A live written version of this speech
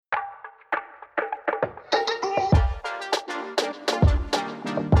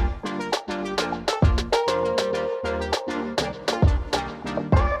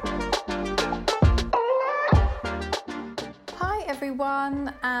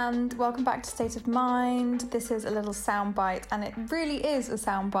and welcome back to State of Mind. This is a little soundbite, and it really is a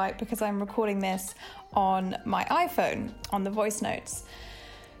soundbite because I'm recording this on my iPhone, on the voice notes,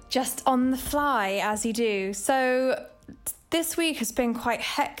 just on the fly, as you do. So this week has been quite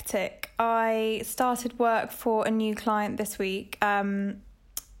hectic. I started work for a new client this week. I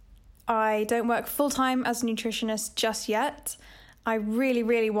don't work full-time as a nutritionist just yet. I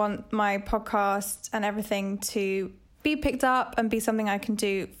really want my podcast and everything to be picked up and be something I can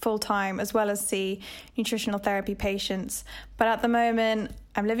do full-time, as well as see nutritional therapy patients. But at the moment,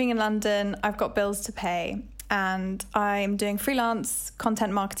 I'm living in London, I've got bills to pay, and I'm doing freelance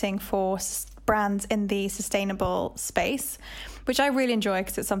content marketing for brands in the sustainable space, which I really enjoy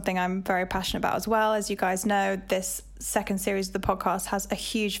because it's something I'm very passionate about as well. As you guys know, this second series of the podcast has a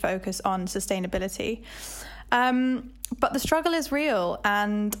huge focus on sustainability. But the struggle is real,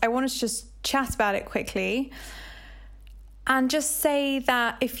 and I wanted to just chat about it quickly and just say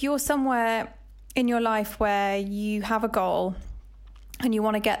that if you're somewhere in your life where you have a goal and you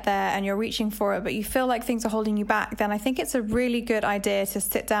want to get there and you're reaching for it, but you feel like things are holding you back, then I think it's a really good idea to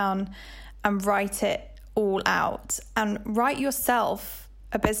sit down and write it all out and write yourself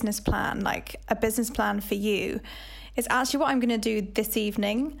a business plan, like a business plan for you. It's actually what I'm going to do this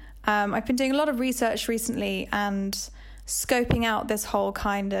evening. I've been doing a lot of research recently and scoping out this whole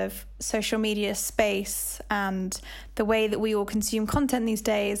kind of social media space and the way that we all consume content these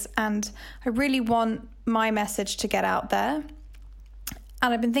days. And I really want my message to get out there.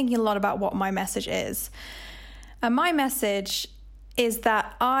 And I've been thinking a lot about what my message is. And my message is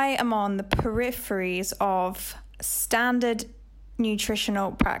that I am on the peripheries of standard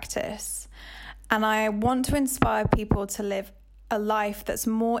nutritional practice. And I want to inspire people to live a life that's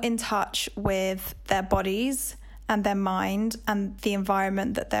more in touch with their bodies and their mind and the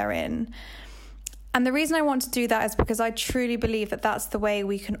environment that they're in. And the reason I want to do that is because I truly believe that that's the way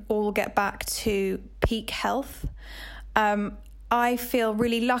we can all get back to peak health. I feel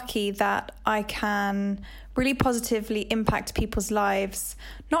really lucky that I can really positively impact people's lives,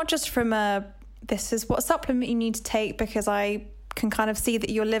 not just from this is what supplement you need to take because I can kind of see that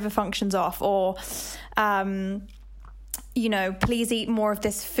your liver functions off, or, please eat more of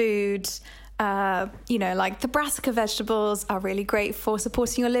this food. Like the brassica vegetables are really great for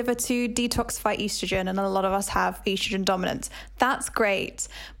supporting your liver to detoxify estrogen, and a lot of us have estrogen dominance. That's great.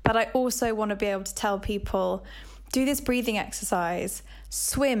 But I also want to be able to tell people, do this breathing exercise,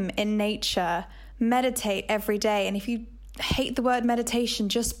 swim in nature, meditate every day. And if you hate the word meditation,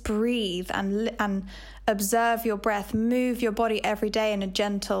 just breathe and observe your breath, move your body every day in a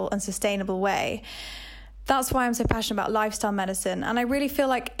gentle and sustainable way. That's why I'm so passionate about lifestyle medicine. And I really feel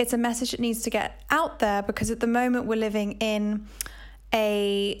like it's a message that needs to get out there, because at the moment we're living in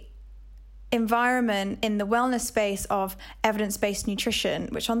a environment in the wellness space of evidence-based nutrition,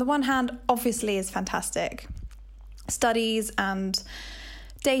 which on the one hand obviously is fantastic. Studies and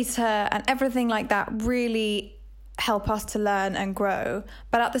data and everything like that really help us to learn and grow.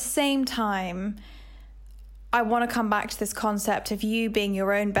 But at the same time, I want to come back to this concept of you being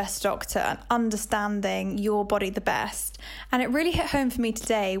your own best doctor and understanding your body the best. And it really hit home for me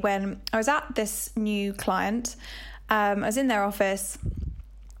today when I was at this new client. I was in their office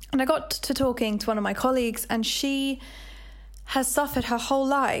and I got to talking to one of my colleagues, and she has suffered her whole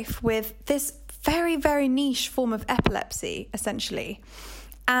life with this very, very niche form of epilepsy, essentially.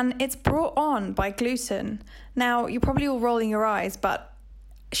 And it's brought on by gluten. Now, you're probably all rolling your eyes, but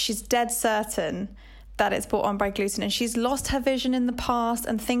she's dead certain that it's brought on by gluten, and she's lost her vision in the past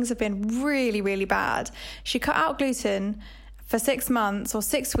and things have been really, really bad. She cut out gluten for 6 months or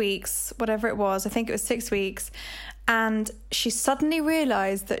 6 weeks, whatever it was. I think it was 6 weeks. And she suddenly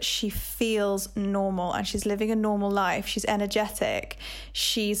realized that she feels normal and she's living a normal life. She's energetic.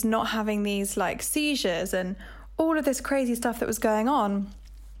 She's not having these like seizures and all of this crazy stuff that was going on.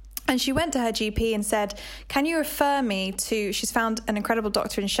 And she went to her GP and said, can you refer me to, she's found an incredible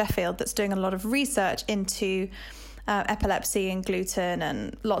doctor in Sheffield that's doing a lot of research into epilepsy and gluten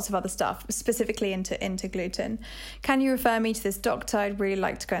and lots of other stuff, specifically into gluten. Can you refer me to this doctor? I'd really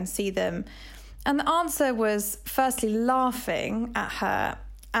like to go and see them. And the answer was firstly laughing at her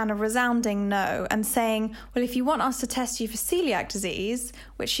and a resounding no, and saying, well, if you want us to test you for celiac disease,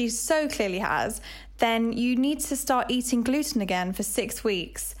 which she so clearly has, then you need to start eating gluten again for 6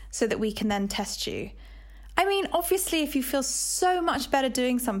 weeks so that we can then test you. I mean, obviously, if you feel so much better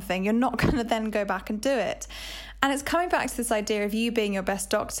doing something, you're not going to then go back and do it. And it's coming back to this idea of you being your best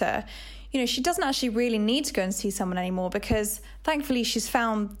doctor. She doesn't actually really need to go and see someone anymore, because thankfully she's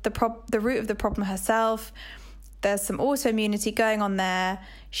found the root of the problem herself. There's some autoimmunity going on there.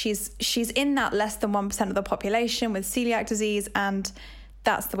 She's in that less than 1% of the population with celiac disease, and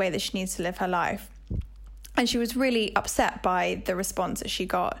that's the way that she needs to live her life. And she was really upset by the response that she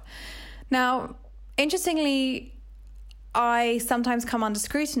got. Now, interestingly, I sometimes come under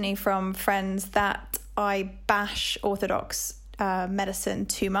scrutiny from friends that I bash orthodox medicine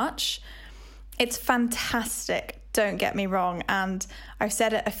too much. It's fantastic, don't get me wrong. And I've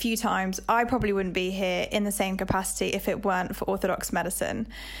said it a few times, I probably wouldn't be here in the same capacity if it weren't for orthodox medicine.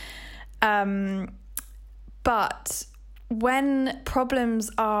 But when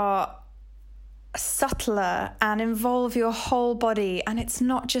problems are subtler and involve your whole body, and it's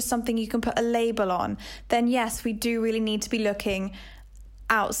not just something you can put a label on, then yes, we do really need to be looking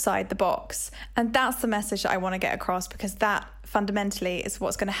outside the box. And that's the message that I want to get across, because that fundamentally is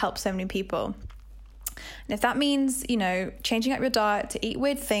what's going to help so many people. And if that means, changing up your diet to eat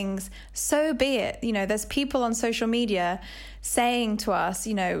weird things, so be it. There's people on social media saying to us,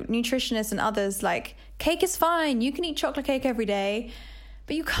 nutritionists and others, like, cake is fine, you can eat chocolate cake every day.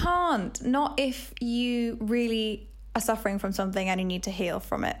 But you can't, not if you really are suffering from something and you need to heal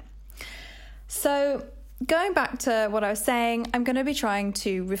from it. So going back to what I was saying, I'm going to be trying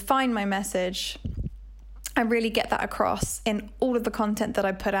to refine my message and really get that across in all of the content that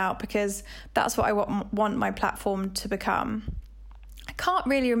I put out, because that's what I want my platform to become. I can't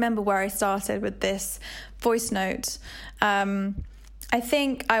really remember where I started with this voice note. I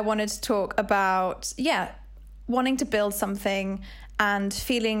think I wanted to talk about, wanting to build something and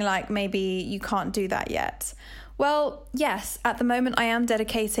feeling like maybe you can't do that yet. Well, yes, at the moment I am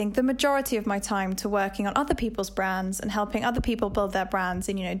dedicating the majority of my time to working on other people's brands and helping other people build their brands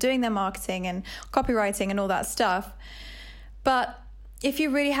and, doing their marketing and copywriting and all that stuff. But if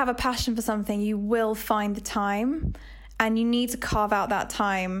you really have a passion for something, you will find the time, and you need to carve out that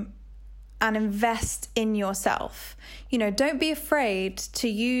time and invest in yourself. Don't be afraid to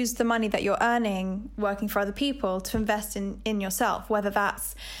use the money that you're earning working for other people to invest in yourself, whether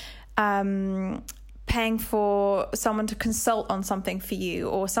that's paying for someone to consult on something for you,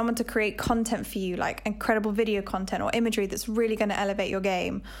 or someone to create content for you, like incredible video content or imagery that's really going to elevate your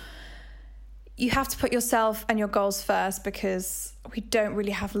game. You have to put yourself and your goals first, because we don't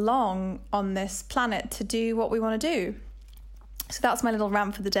really have long on this planet to do what we want to do. So that's my little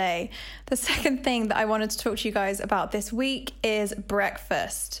rant for the day. The second thing that I wanted to talk to you guys about this week is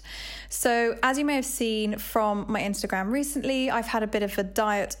breakfast. So as you may have seen from my Instagram recently, I've had a bit of a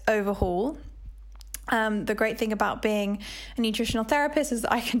diet overhaul. The great thing about being a nutritional therapist is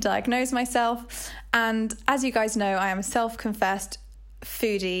that I can diagnose myself. And as you guys know, I am a self-confessed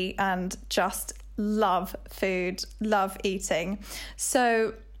foodie and just love food, love eating.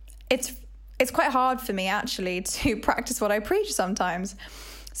 So it's quite hard for me actually to practice what I preach sometimes.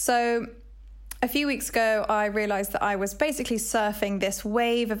 So a few weeks ago, I realized that I was basically surfing this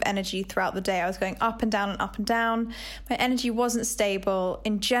wave of energy throughout the day. I was going up and down and up and down. My energy wasn't stable.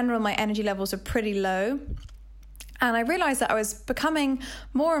 In general, my energy levels were pretty low. And I realized that I was becoming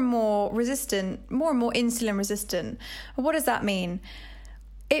more and more resistant, more and more insulin resistant. What does that mean?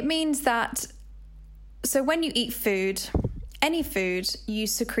 It means that, so when you eat food, any food, you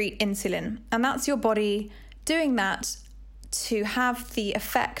secrete insulin, and that's your body doing that to have the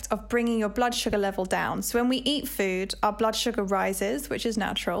effect of bringing your blood sugar level down. So when we eat food, our blood sugar rises, which is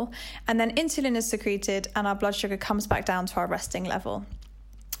natural, and then insulin is secreted and our blood sugar comes back down to our resting level.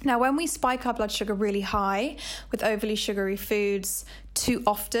 Now, when we spike our blood sugar really high with overly sugary foods too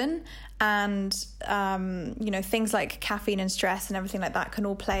often, and things like caffeine and stress and everything like that can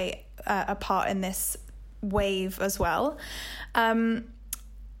all play a part in this wave as well.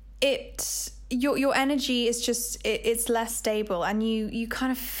 Your energy is just it's less stable, and you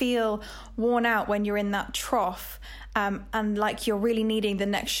kind of feel worn out when you're in that trough, and like you're really needing the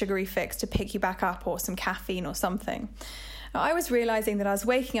next sugary fix to pick you back up, or some caffeine or something. Now, I was realizing that I was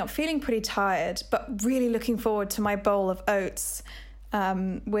waking up feeling pretty tired, but really looking forward to my bowl of oats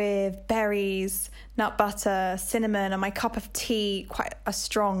with berries, nut butter, cinnamon, and my cup of tea, quite a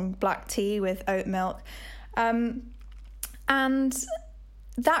strong black tea with oat milk. And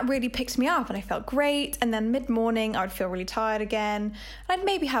that really picked me up, and I felt great. And then mid-morning, I would feel really tired again. I'd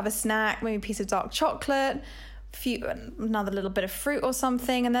maybe have a snack, maybe a piece of dark chocolate, another little bit of fruit or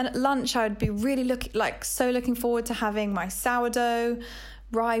something. And then at lunch, I would be really looking forward to having my sourdough,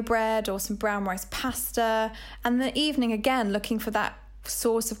 rye bread, or some brown rice pasta. And in the evening, again, looking for that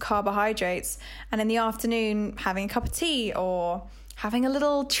source of carbohydrates. And in the afternoon, having a cup of tea or having a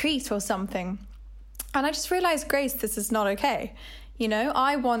little treat or something. And I just realized, Grace, this is not okay.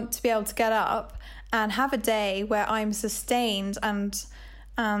 I want to be able to get up and have a day where I'm sustained and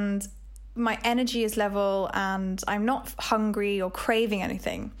my energy is level and I'm not hungry or craving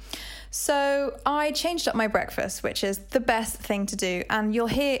anything. So I changed up my breakfast, which is the best thing to do. And you'll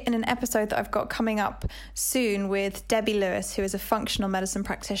hear in an episode that I've got coming up soon with Debbie Lewis, who is a functional medicine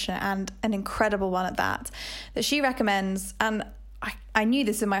practitioner and an incredible one at that she recommends, and I knew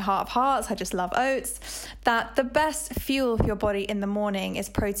this in my heart of hearts, I just love oats, that the best fuel for your body in the morning is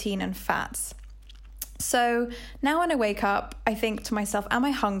protein and fats. So now when I wake up, I think to myself, am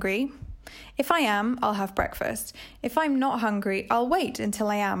I hungry? If I am, I'll have breakfast. If I'm not hungry, I'll wait until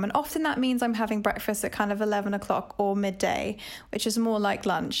I am. And often that means I'm having breakfast at kind of 11 o'clock or midday, which is more like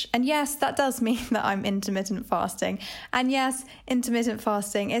lunch. And yes, that does mean that I'm intermittent fasting. And yes, intermittent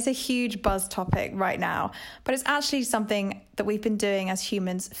fasting is a huge buzz topic right now, but it's actually something that we've been doing as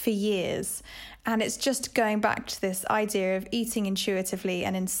humans for years. And it's just going back to this idea of eating intuitively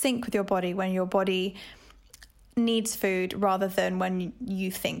and in sync with your body when your body needs food rather than when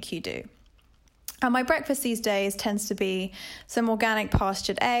you think you do. And my breakfast these days tends to be some organic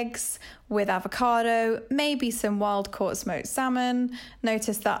pastured eggs with avocado, maybe some wild caught smoked salmon.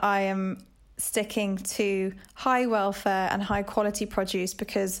 Notice that I am sticking to high welfare and high quality produce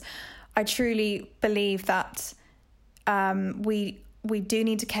because I truly believe that we do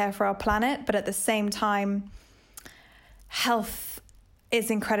need to care for our planet, but at the same time, health is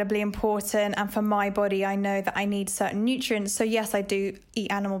incredibly important, and for my body I know that I need certain nutrients. So yes, I do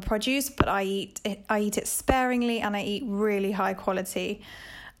eat animal produce, but I eat it sparingly and I eat really high quality.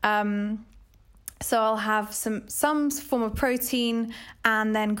 So I'll have some form of protein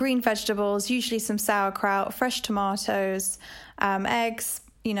and then green vegetables, usually some sauerkraut, fresh tomatoes, eggs,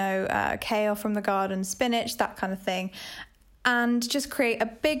 kale from the garden, spinach, that kind of thing. And just create a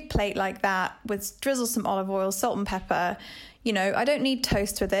big plate like that with drizzle some olive oil, salt and pepper. I don't need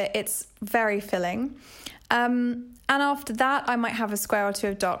toast with it. It's very filling. And after that, I might have a square or two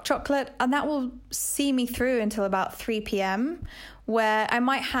of dark chocolate, and that will see me through until about 3 p.m, where I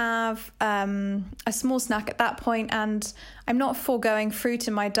might have a small snack at that point, and I'm not foregoing fruit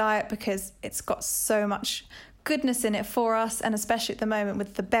in my diet because it's got so much goodness in it for us, and especially at the moment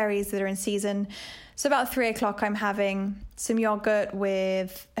with the berries that are in season. So about 3 o'clock, I'm having some yogurt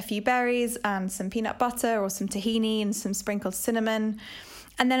with a few berries and some peanut butter or some tahini and some sprinkled cinnamon.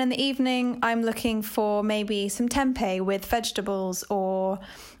 And then in the evening, I'm looking for maybe some tempeh with vegetables or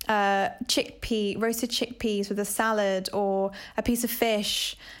roasted chickpeas with a salad or a piece of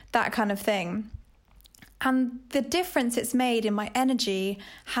fish, that kind of thing. And the difference it's made in my energy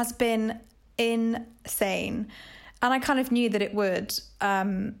has been insane. And I kind of knew that it would.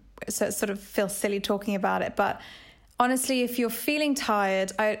 So it sort of feels silly talking about it. But honestly, if you're feeling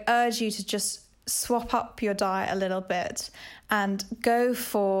tired, I urge you to just swap up your diet a little bit and go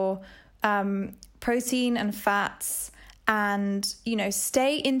for protein and fats, and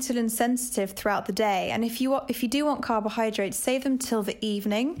stay insulin sensitive throughout the day. And if you do want carbohydrates, save them till the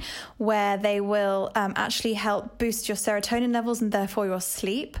evening, where they will actually help boost your serotonin levels and therefore your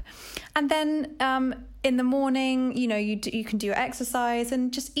sleep. And then in the morning, you can do your exercise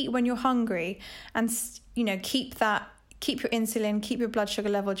and just eat when you're hungry, and keep your insulin, keep your blood sugar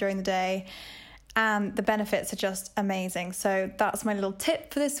level during the day, and the benefits are just amazing. So that's my little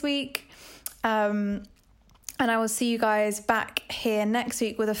tip for this week. And I will see you guys back here next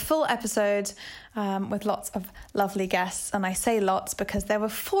week with a full episode with lots of lovely guests. And I say lots because there were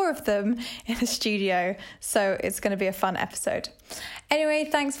 4 of them in the studio. So it's going to be a fun episode. Anyway,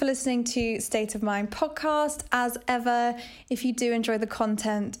 thanks for listening to State of Mind podcast. As ever, if you do enjoy the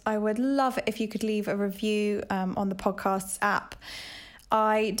content, I would love it if you could leave a review on the podcasts app.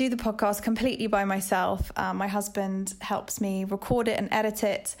 I do the podcast completely by myself. My husband helps me record it and edit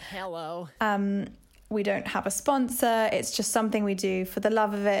it. Hello. We don't have a sponsor. It's just something we do for the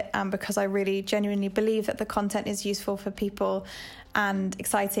love of it, and because I really genuinely believe that the content is useful for people and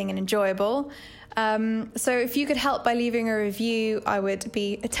exciting and enjoyable. So if you could help by leaving a review, I would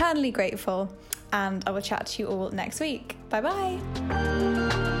be eternally grateful, and I will chat to you all next week. Bye-bye.